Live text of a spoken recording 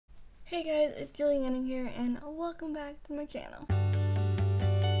Hey guys, it's Juliana here and welcome back to my channel.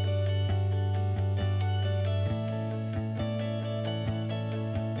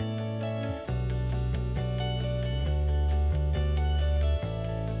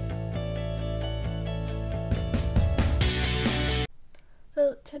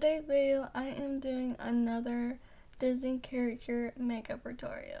 So today's video I am doing another Disney character makeup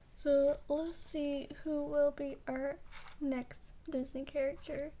tutorial. So let's see who will be our next Disney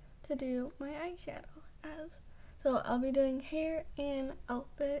character to do my eyeshadow as. So I'll be doing hair and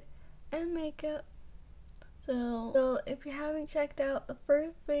outfit and makeup. So if you haven't checked out the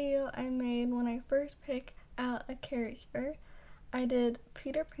first video I made when I first picked out a character, I did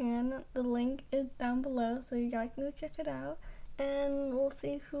Peter Pan. The link is down below so you guys can go check it out. And we'll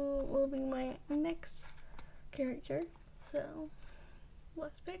see who will be my next character. So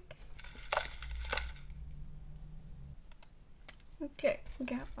let's pick. Okay, we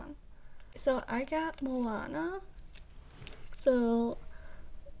got one. So I got Moana. So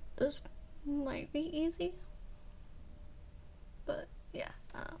this might be easy, but yeah,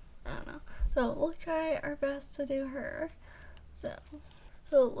 I don't know. So we'll try our best to do her.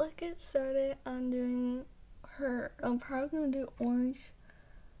 So let's get started on doing her. I'm probably gonna do orange,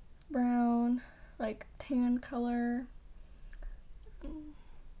 brown, like tan color.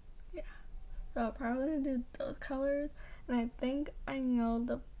 Yeah, so I'll probably do those colors, and I think I know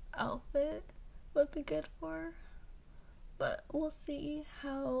the outfit would be good for her. But we'll see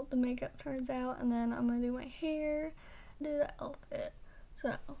how the makeup turns out, and then I'm gonna do my hair, do the outfit.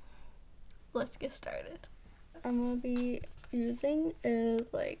 So let's get started. I'm gonna be using is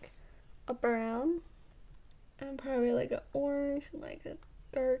like a brown and probably like an orange, like a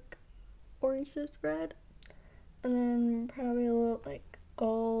dark orange-ish red, and then probably a little like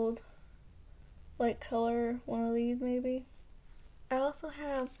gold, light color, one of these maybe. I also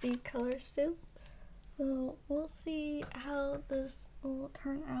have the colors too. So we'll see how this will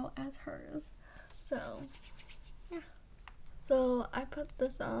turn out as hers. So yeah. So I put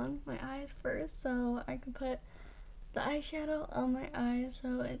this on my eyes first so I can put the eyeshadow on my eyes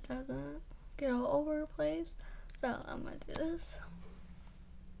so it doesn't get all over the place. So I'm gonna do this.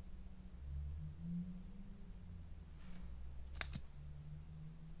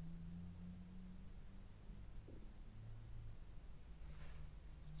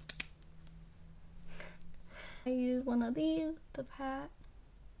 I use one of these to pat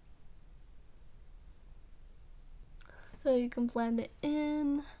so you can blend it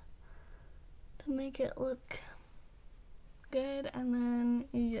in to make it look good, and then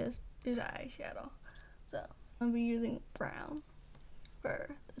you just do the eyeshadow. So I'm gonna be using brown for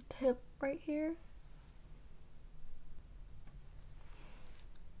the tip right here.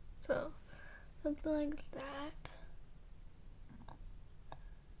 So something like that.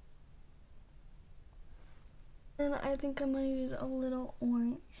 And I think I'm gonna use a little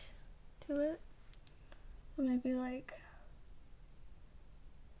orange to it. So maybe like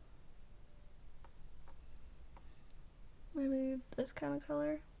this kind of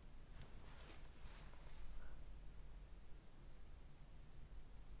color.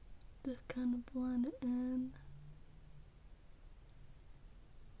 Just kind of blend it in.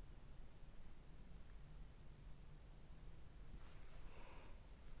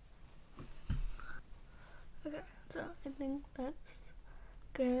 Okay, so I think that's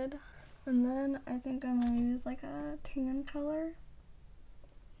good. And then I think I'm gonna use like a tan color.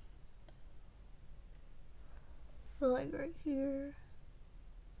 So like right here.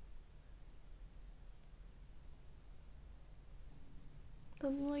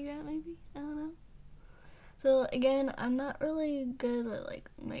 Something like that maybe, I don't know. So again, I'm not really good with like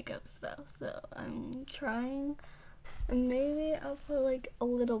makeup stuff, so I'm trying. And maybe I'll put like a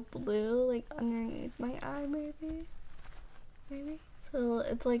little blue like underneath my eye maybe. So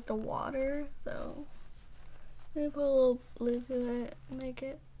it's like the water, so maybe put a little blue to it, make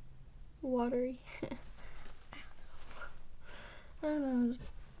it watery. I don't know, I'm just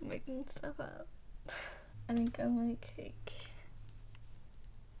making stuff up. I think I'm gonna take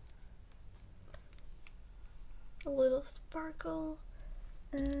a little sparkle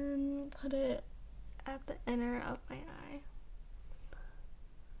and put it at the inner of my eye.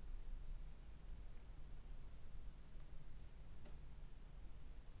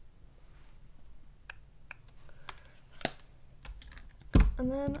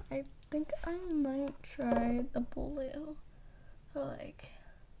 And then I think I might try the blue. So like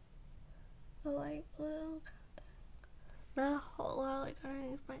a light blue. Not a whole lot, like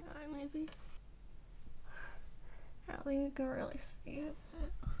underneath my eye maybe. I don't think you can really see it,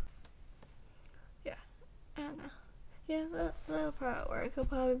 but yeah, I don't know. yeah, that'll probably work. It'll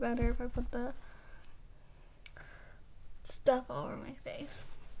probably be better if I put the stuff over my face.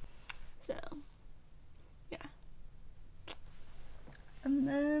 So, yeah. And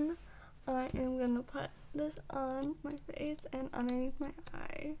then I am gonna put this on my face and underneath my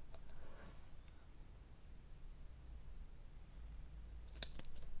eye.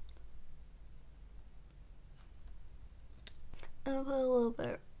 And I'll put a little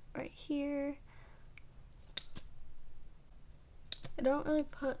bit right here. I don't really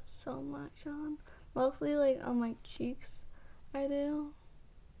put so much on. Mostly like on my cheeks I do.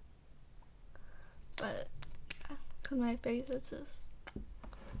 But yeah, cause my face is just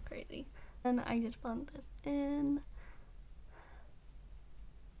crazy. And I just blend this in.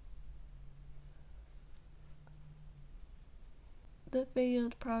 This video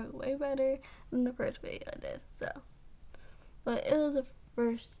is probably way better than the first video I did, so. But it was the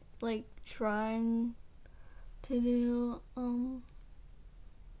first, like, trying to do,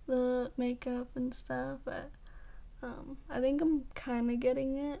 the makeup and stuff, but, I think I'm kinda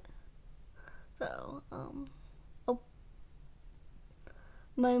getting it. So,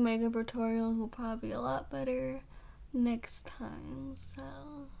 my makeup tutorials will probably be a lot better next time,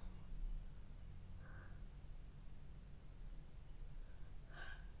 so.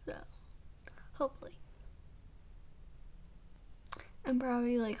 Hopefully. And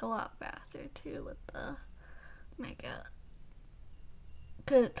probably like a lot faster too with the makeup.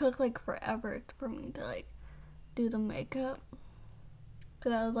 Cause it took like forever for me to like do the makeup.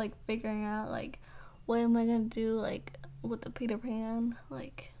 Cause I was like figuring out like what am I gonna do like with the PeterPan,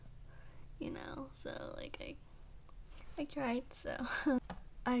 like, you know, so like I tried, so.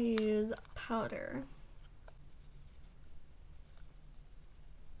 I use powder.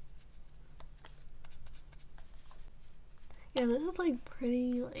 Yeah, this is like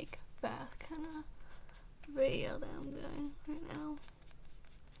pretty like fast kind of video that I'm doing right now.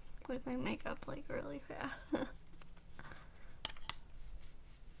 With my makeup like really fast.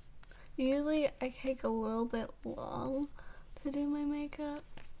 Usually I take a little bit long to do my makeup,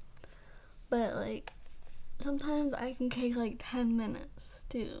 but like sometimes I can take like 10 minutes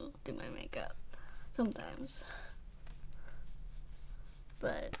to do my makeup. Sometimes.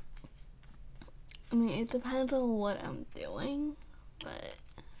 But I mean, it depends on what I'm doing, but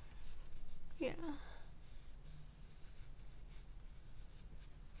yeah.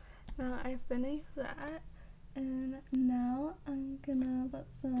 Now I finished that, and now I'm gonna put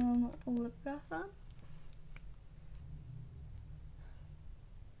some lip gloss on.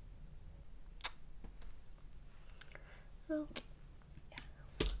 So,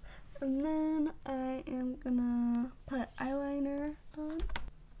 yeah. And then I am gonna put eyeliner on.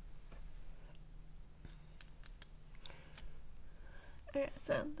 Okay,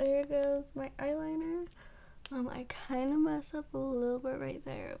 so there goes my eyeliner. I kind of messed up a little bit right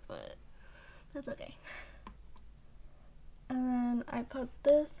there, but that's okay. And then I put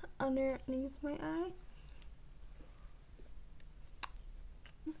this underneath my eye.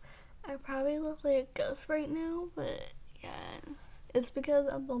 I probably look like a ghost right now, but yeah, it's because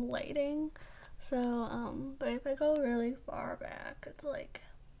of the lighting. So, but if I go really far back, it's like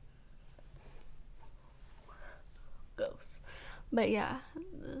ghost. But yeah,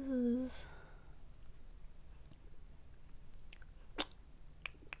 this is.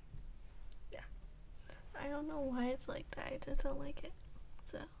 I don't know why it's like that, I just don't like it.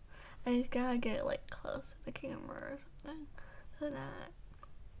 So, I just gotta get like close to the camera or something to not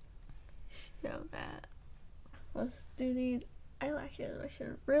show that. Let's do these eyelashes, which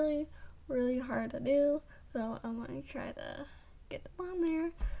is really, really hard to do. So, I'm gonna try to get them on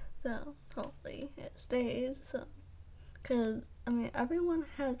there. So, hopefully it stays. So, cause, I mean, everyone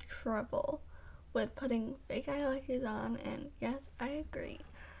has trouble with putting fake eyelashes on, and yes, I agree.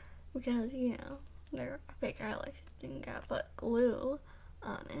 Because, you know, they're fake eyelashes and you gotta put glue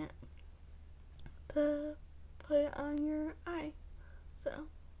on it to put it on your eye. So,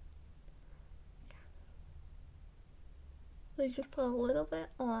 yeah. So you just put a little bit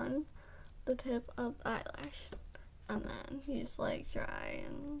on the tip of the eyelash, and then you just like dry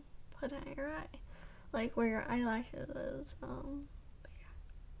and put it on your eye, like where your eyelashes is.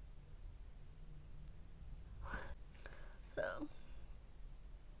 Yeah.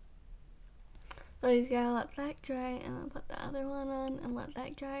 So you gotta let that dry and then put the other one on and let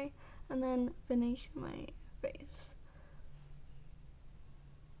that dry and then finish my face.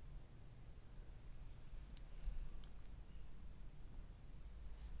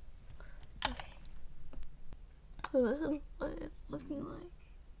 Okay. So this is what it's looking like.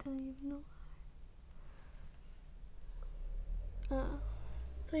 Don't even know why.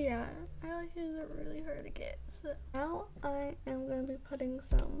 So yeah, eyelashes are really hard to get. So now I am going to be putting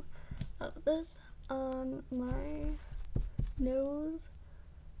some of this on my nose,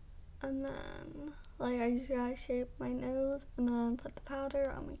 and then like I just gotta shape my nose and then put the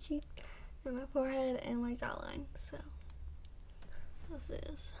powder on my cheek and my forehead and my jawline. So this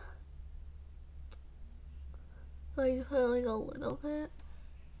is like put like a little bit.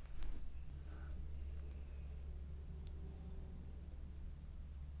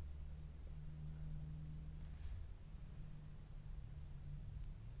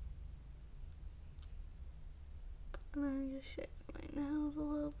 And I just shape my nose a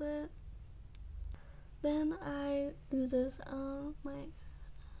little bit. Then I do this on my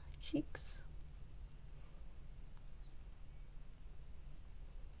cheeks.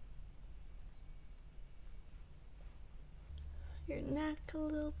 Your neck a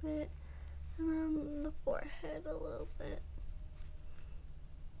little bit, and then the forehead a little bit.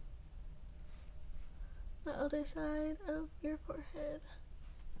 The other side of your forehead.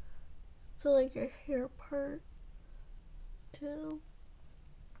 So like your hair part too.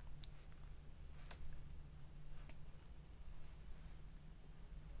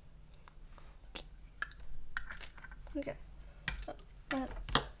 Okay, so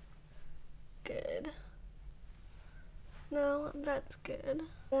that's good. Now that's good.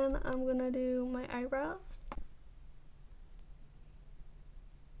 Then I'm gonna do my eyebrows.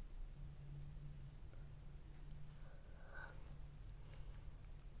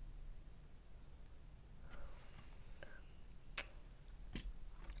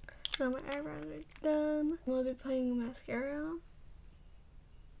 Now my eyebrows are done. I'm gonna be putting mascara on.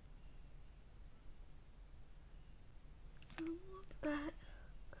 That.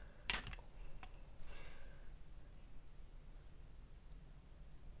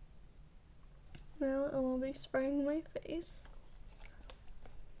 Now I will be spraying my face.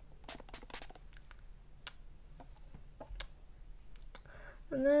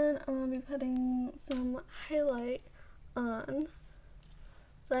 And then I'm gonna be putting some highlight on.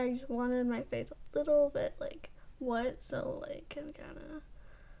 So I just wanted my face a little bit like wet, so like can kind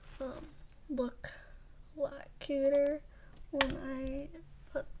of look a lot cuter when I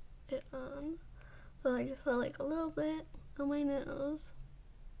put it on. So I just put like a little bit on my nose,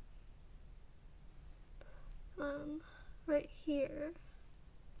 right here,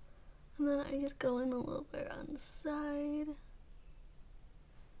 and then I just go in a little bit on the side.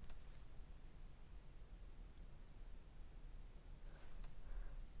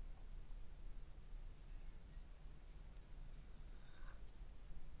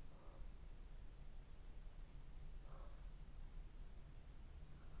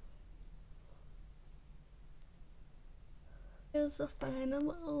 Here's the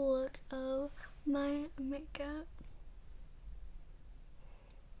final look of my makeup.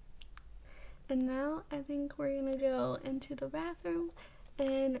 And now I think we're gonna go into the bathroom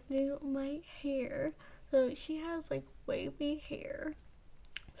and do my hair. So she has like wavy hair,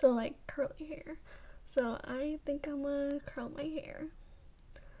 so like curly hair. So I think I'm gonna curl my hair.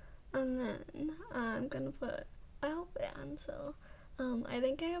 And then I'm gonna put an outfit on. So I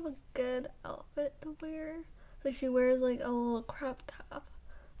think I have a good outfit to wear. So she wears like a little crop top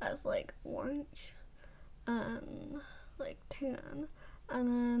that's like orange and like tan,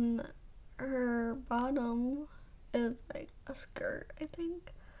 and then her bottom is like a skirt, I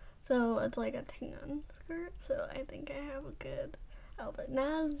think. So it's like a tan skirt. So I think I have a good outfit.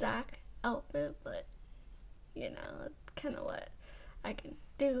 Not a Zach outfit, but you know, it's kind of what I can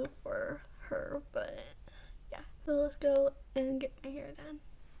do for her. But yeah, so let's go and get my hair done.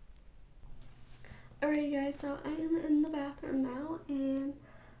 Alright guys, so I am in the bathroom now, and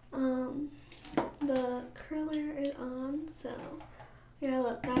the curler is on, so I gotta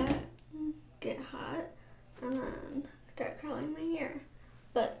let that get hot and then start curling my hair.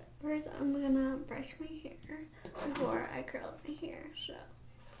 But first I'm gonna brush my hair before I curl my hair, so.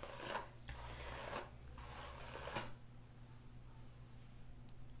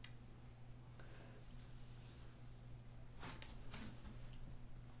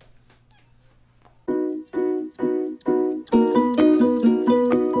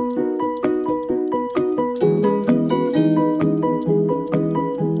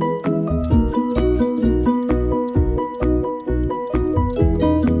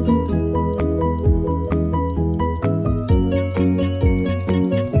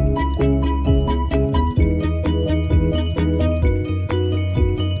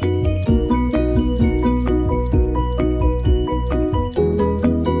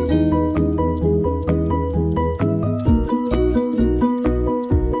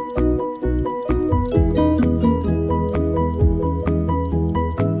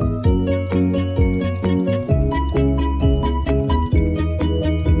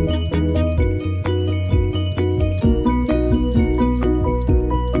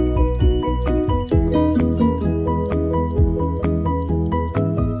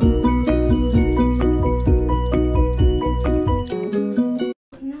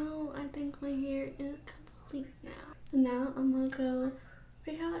 now I'm gonna go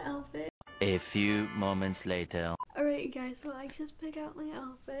pick out an outfit. A few moments later. Alright guys, so I just picked out my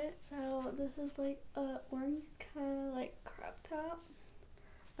outfit. So this is like a orange kind of like crop top.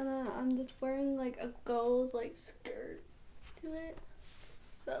 And then I'm just wearing like a gold like skirt to it.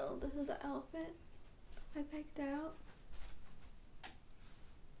 So this is the outfit I picked out.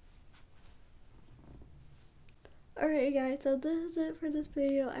 Alright guys, so this is it for this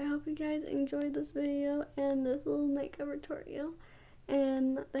video. I hope you guys enjoyed this video and this little makeup tutorial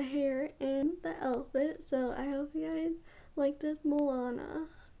and the hair and the outfit. So I hope you guys like this Moana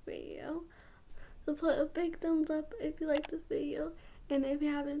video. So put a big thumbs up if you like this video, and if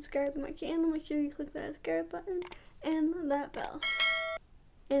you haven't subscribed to my channel, make sure you click that subscribe button and that bell.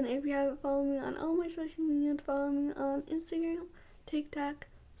 And if you haven't followed me on all my social media, follow me on Instagram, TikTok,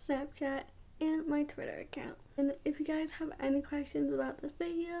 Snapchat, and my Twitter account. And if you guys have any questions about this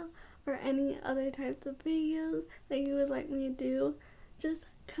video or any other types of videos that you would like me to do, just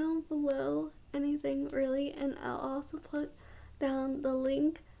comment below, anything really, and I'll also put down the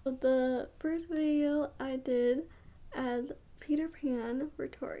link of the first video I did as PeterPan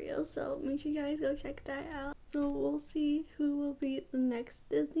tutorial, so make sure you guys go check that out. So we'll see who will be the next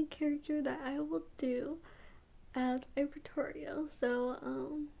Disney character that I will do as a tutorial.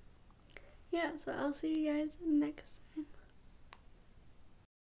 So yeah, so I'll see you guys next